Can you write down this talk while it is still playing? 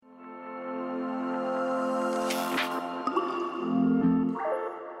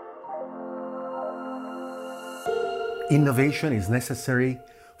Innovation is necessary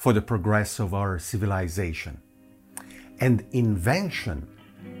for the progress of our civilization. And invention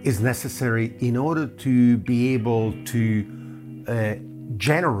is necessary in order to be able to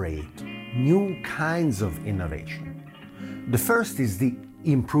generate new kinds of innovation. The first is the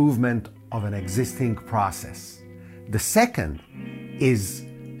improvement of an existing process. The second is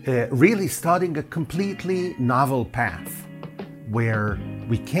really starting a completely novel path where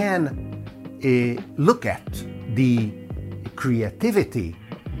we can look at the creativity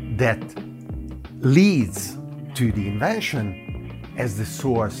that leads to the invention as the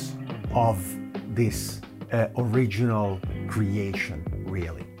source of this original creation,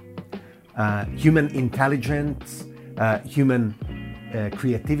 really. Human intelligence, human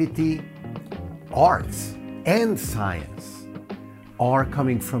creativity, arts, and science are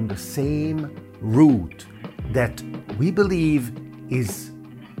coming from the same root that we believe is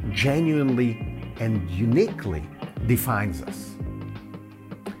genuinely and uniquely defines us.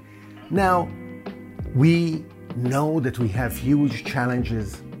 Now, we know that we have huge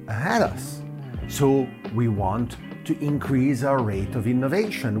challenges ahead of us, so we want to increase our rate of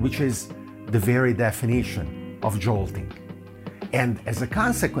innovation, which is the very definition of jolting. And as a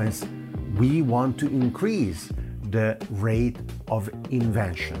consequence, we want to increase the rate of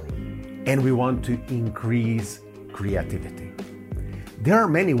invention, and we want to increase creativity. There are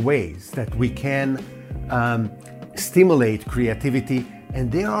many ways that we can stimulate creativity,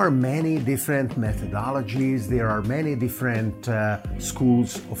 and there are many different methodologies, there are many different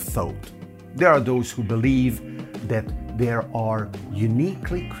schools of thought. There are those who believe that there are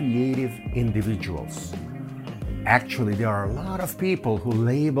uniquely creative individuals. Actually, there are a lot of people who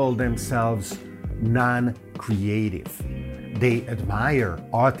label themselves non-creative. They admire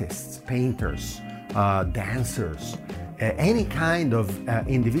artists, painters, dancers, any kind of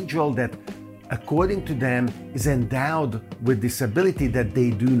individual that, according to them, is endowed with this ability that they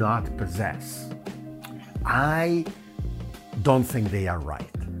do not possess. I don't think they are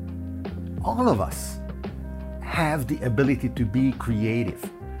right. All of us have the ability to be creative.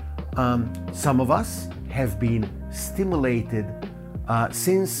 Some of us have been stimulated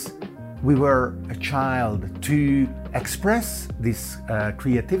since we were a child to express this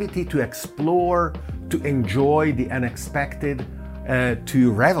creativity, to explore, to enjoy the unexpected,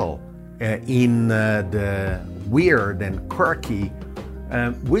 to revel in the weird and quirky,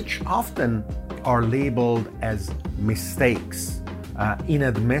 which often are labeled as mistakes,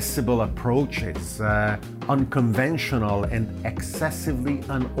 inadmissible approaches, unconventional and excessively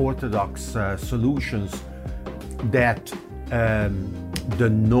unorthodox solutions that the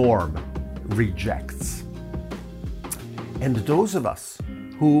norm rejects. And those of us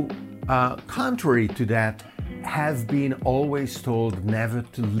who, contrary to that, have been always told never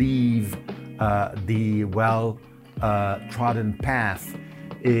to leave the well-trodden path,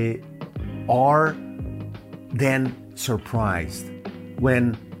 are then surprised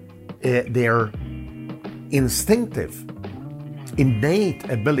when their instinctive, innate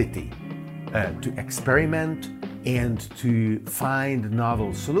ability to experiment and to find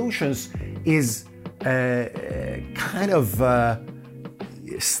novel solutions is kind of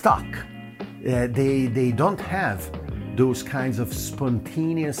stuck. They don't have those kinds of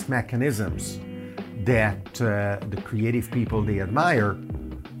spontaneous mechanisms that the creative people they admire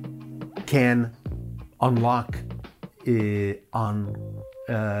can unlock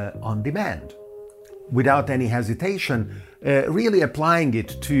on demand, without any hesitation, really applying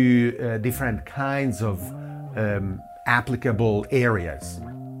it to different kinds of applicable areas.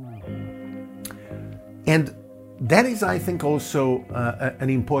 And that is, I think, also an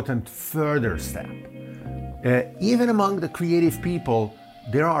important further step. Even among the creative people,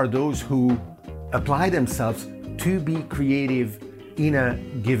 there are those who apply themselves to be creative in a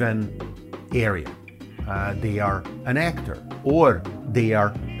given area. They are an actor, or they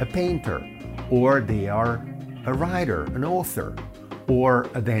are a painter, or they are a writer, an author, or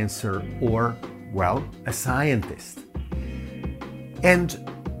a dancer, or, well, a scientist. And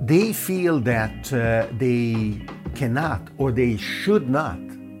they feel that they cannot or they should not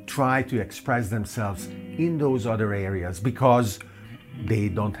try to express themselves in those other areas because they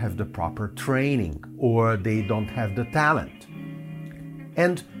don't have the proper training or they don't have the talent.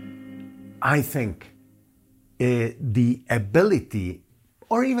 And I think the ability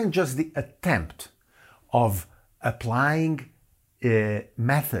or even just the attempt of applying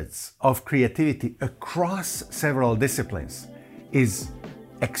methods of creativity across several disciplines is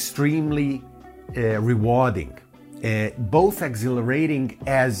extremely rewarding, both exhilarating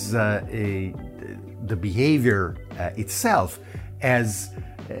as the behavior itself, as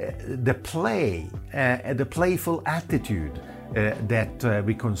the play, the playful attitude that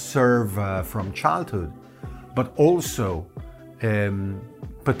we conserve from childhood, but also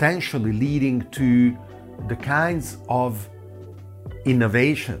potentially leading to the kinds of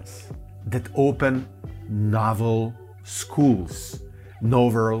innovations that open novel schools,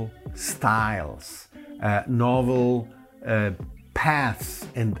 novel styles, novel paths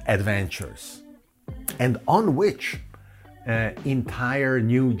and adventures, and on which entire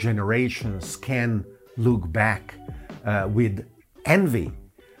new generations can look back with envy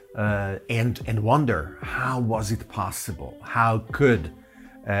and wonder, how was it possible? How could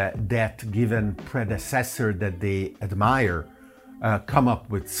that given predecessor that they admire come up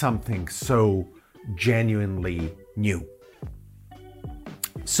with something so genuinely new?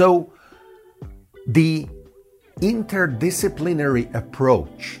 So the interdisciplinary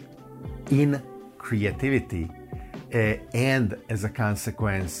approach in creativity and as a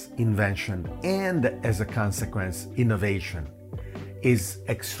consequence invention and as a consequence innovation is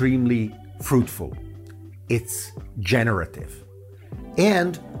extremely fruitful. It's generative,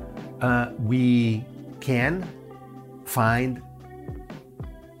 and we can find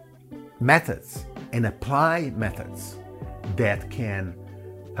methods and apply methods that can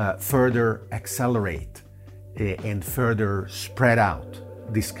further accelerate and further spread out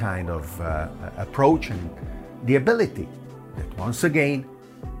this kind of approach, and the ability that, once again,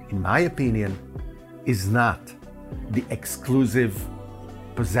 in my opinion, is not the exclusive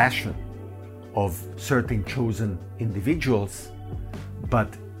possession of certain chosen individuals,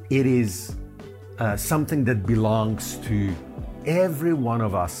 but it is something that belongs to every one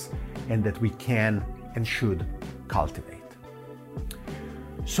of us and that we can and should cultivate.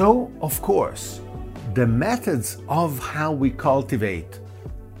 So, of course, the methods of how we cultivate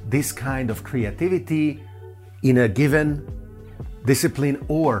this kind of creativity in a given discipline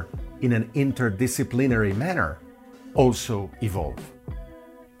or in an interdisciplinary manner also evolve.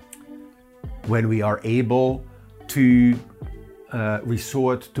 When we are able to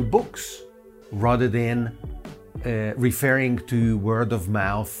resort to books rather than referring to word of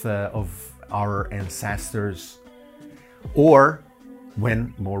mouth of our ancestors, or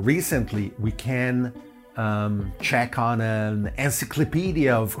when more recently we can check on an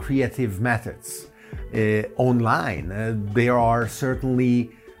encyclopedia of creative methods online. There are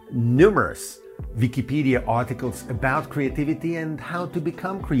certainly numerous Wikipedia articles about creativity and how to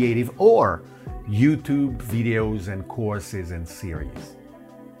become creative, or YouTube videos and courses and series.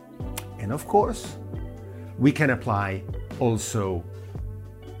 And of course, we can apply also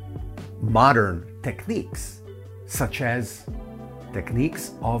modern techniques, such as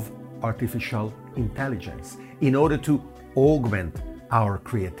techniques of artificial intelligence, in order to augment our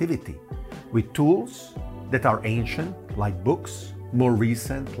creativity with tools that are ancient, like books, more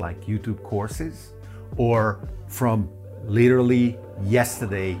recent, like YouTube courses, or from literally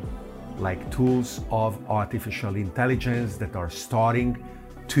yesterday, like tools of artificial intelligence that are starting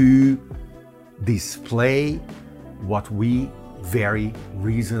to display what we very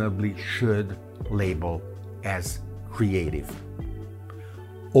reasonably should label as creative.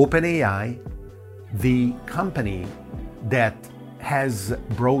 OpenAI, the company that has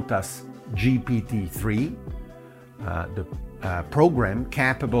brought us GPT-3, the program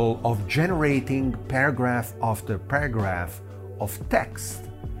capable of generating paragraph after paragraph of text,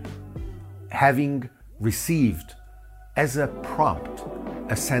 having received as a prompt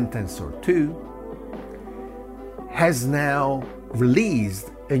a sentence or two, has now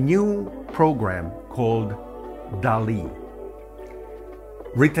released a new program called DALL-E,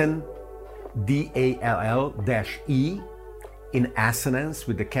 written DALL-E in assonance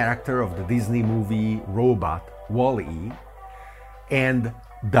with the character of the Disney movie robot Wall-E, and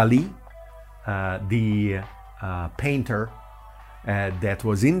DALL-E, the painter that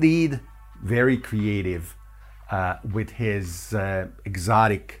was indeed very creative with his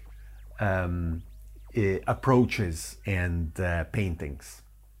exotic approaches and paintings.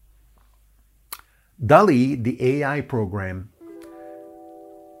 DALL-E, the AI program,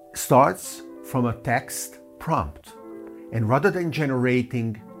 starts from a text prompt, and rather than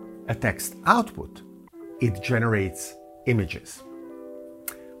generating a text output, it generates images.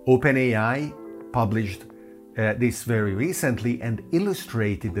 OpenAI published this very recently and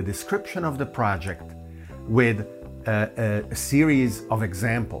illustrated the description of the project with a series of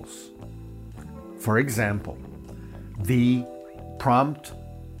examples. For example, the prompt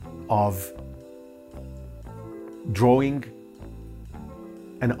of drawing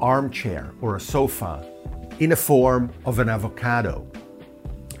an armchair or a sofa in the form of an avocado.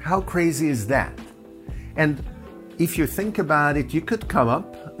 How crazy is that? And if you think about it, you could come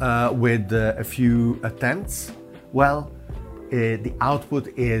up with a few attempts. Well, the output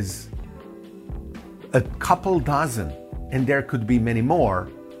is a couple dozen, and there could be many more,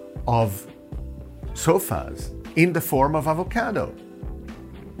 of sofas in the form of avocado.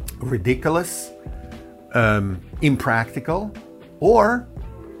 Ridiculous, impractical, or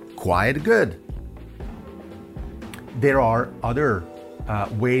quite good. There are other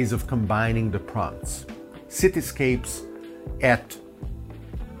ways of combining the prompts. Cityscapes at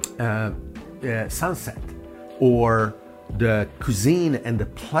sunset, or the cuisine and the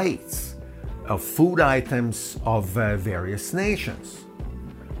plates of food items of various nations,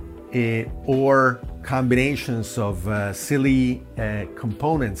 or combinations of silly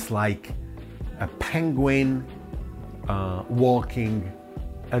components like a penguin walking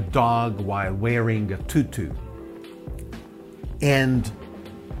a dog while wearing a tutu. And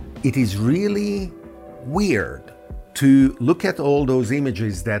it is really weird to look at all those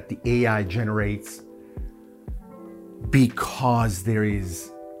images that the AI generates, because there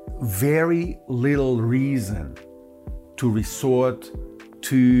is very little reason to resort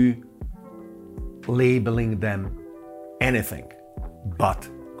to labeling them anything but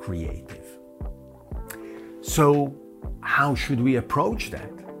creative. So how should we approach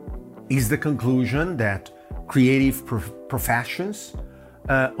that? Is the conclusion that creative professions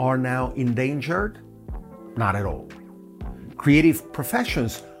are now endangered? Not at all. Creative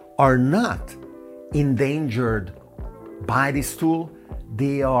professions are not endangered by this tool.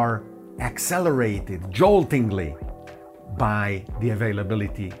 They are accelerated joltingly by the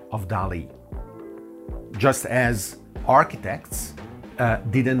availability of DALL-E. Just as architects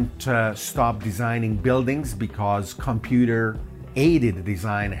didn't stop designing buildings because computer-aided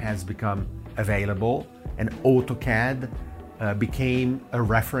design has become available and AutoCAD became a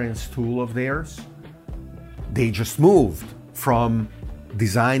reference tool of theirs, they just moved from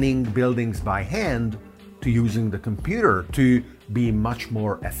designing buildings by hand to using the computer to be much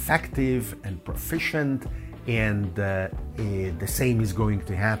more effective and proficient, and the same is going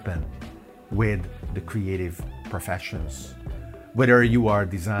to happen with the creative professions. Whether you are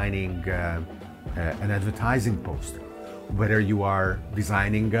designing an advertising poster, whether you are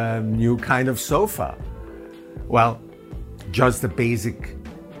designing a new kind of sofa, well, just the basic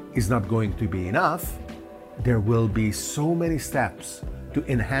is not going to be enough. There will be so many steps to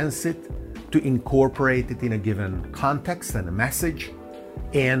enhance it, to incorporate it in a given context and a message,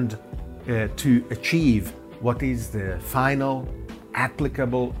 and to achieve what is the final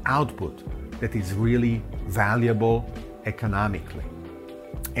applicable output that is really valuable economically.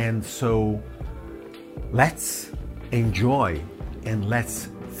 And so let's enjoy and let's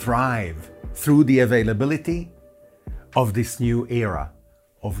thrive through the availability of this new era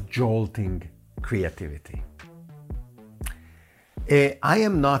of jolting creativity. I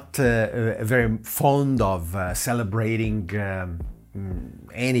am not very fond of celebrating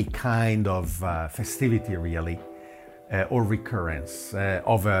any kind of festivity, really, or recurrence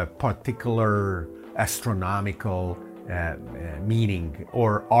of a particular astronomical meaning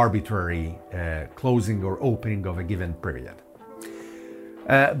or arbitrary closing or opening of a given period.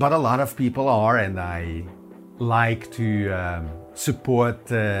 But a lot of people are, and I like to support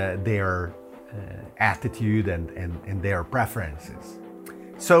their attitude and their preferences.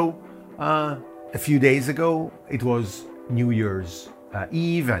 So a few days ago it was New Year's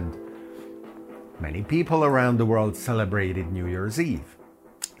Eve, and many people around the world celebrated New Year's Eve.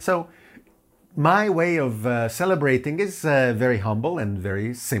 So my way of celebrating is very humble and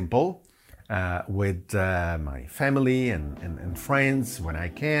very simple, with my family and friends when I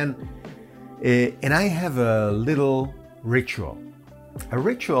can. And I have a little ritual,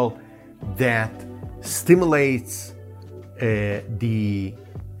 that stimulates the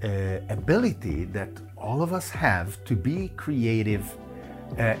ability that all of us have to be creative,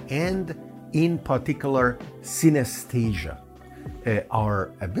 and in particular synesthesia,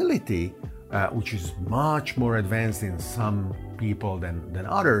 our ability, which is much more advanced in some people than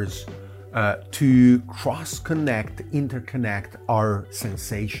others, to cross-connect, interconnect our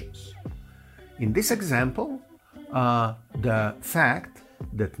sensations. In this example, the fact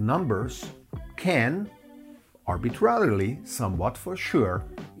that numbers can, arbitrarily, somewhat for sure,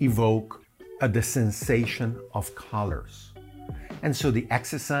 evoke the sensation of colors. And so the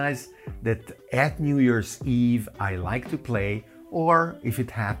exercise that at New Year's Eve I like to play, or if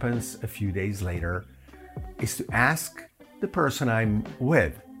it happens a few days later, is to ask the person I'm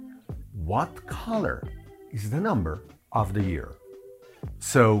with, what color is the number of the year?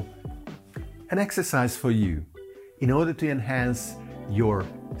 So, an exercise for you in order to enhance your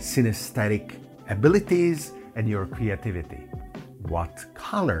synesthetic abilities and your creativity. What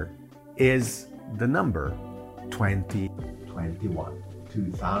color is the number 2021?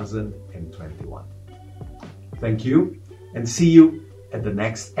 2021. Thank you, and see you at the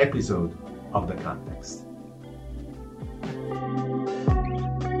next episode of The Context.